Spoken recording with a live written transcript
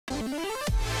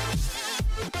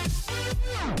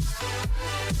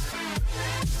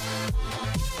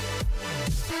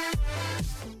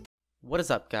What is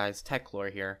up guys,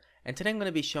 Techlore here, and today I'm going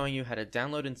to be showing you how to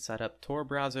download and set up Tor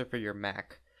browser for your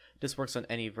Mac. This works on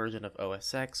any version of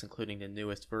OS X, including the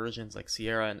newest versions like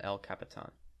Sierra and El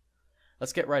Capitan.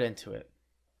 Let's get right into it.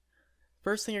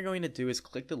 First thing you're going to do is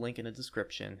click the link in the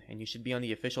description and you should be on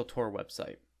the official Tor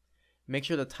website. Make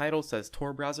sure the title says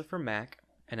Tor browser for Mac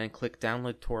and then click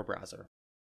download Tor browser.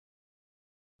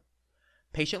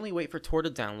 Patiently wait for Tor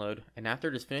to download, and after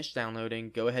it is finished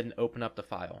downloading, go ahead and open up the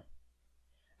file.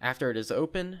 After it is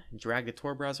open, drag the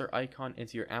Tor browser icon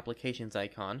into your applications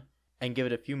icon and give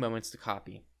it a few moments to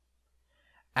copy.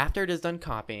 After it is done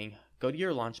copying, go to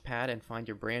your launchpad and find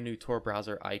your brand new Tor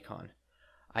browser icon.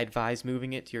 I advise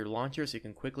moving it to your launcher so you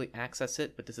can quickly access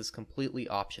it, but this is completely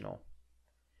optional.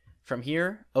 From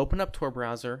here, open up Tor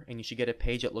browser and you should get a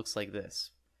page that looks like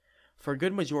this. For a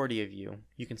good majority of you,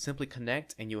 you can simply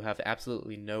connect and you'll have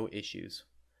absolutely no issues.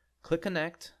 Click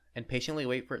connect and patiently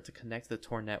wait for it to connect to the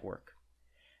Tor network.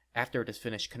 After it is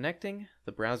finished connecting,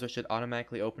 the browser should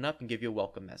automatically open up and give you a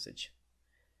welcome message.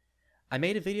 I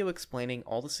made a video explaining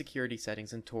all the security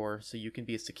settings in Tor so you can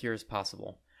be as secure as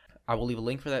possible. I will leave a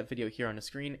link for that video here on the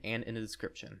screen and in the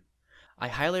description. I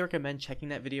highly recommend checking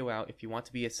that video out if you want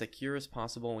to be as secure as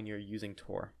possible when you're using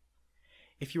Tor.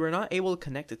 If you are not able to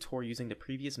connect to Tor using the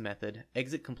previous method,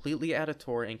 exit completely out of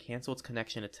Tor and cancel its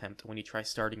connection attempt when you try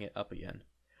starting it up again.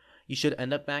 You should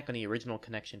end up back on the original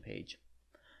connection page.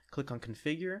 Click on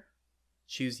Configure,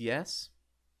 choose Yes,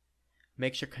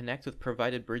 make sure Connect with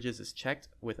Provided Bridges is checked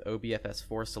with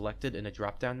OBFS4 selected in a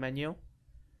drop-down menu.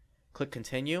 Click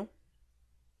Continue,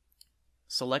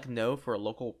 select No for a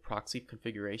local proxy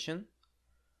configuration,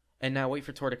 and now wait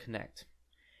for Tor to connect.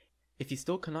 If you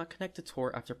still cannot connect to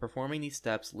Tor after performing these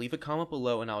steps, leave a comment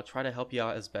below and I'll try to help you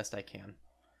out as best I can.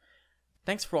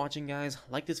 Thanks for watching guys,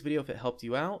 like this video if it helped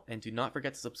you out, and do not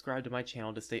forget to subscribe to my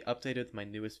channel to stay updated with my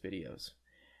newest videos.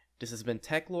 This has been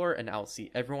Techlore, and I'll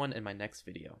see everyone in my next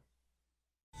video.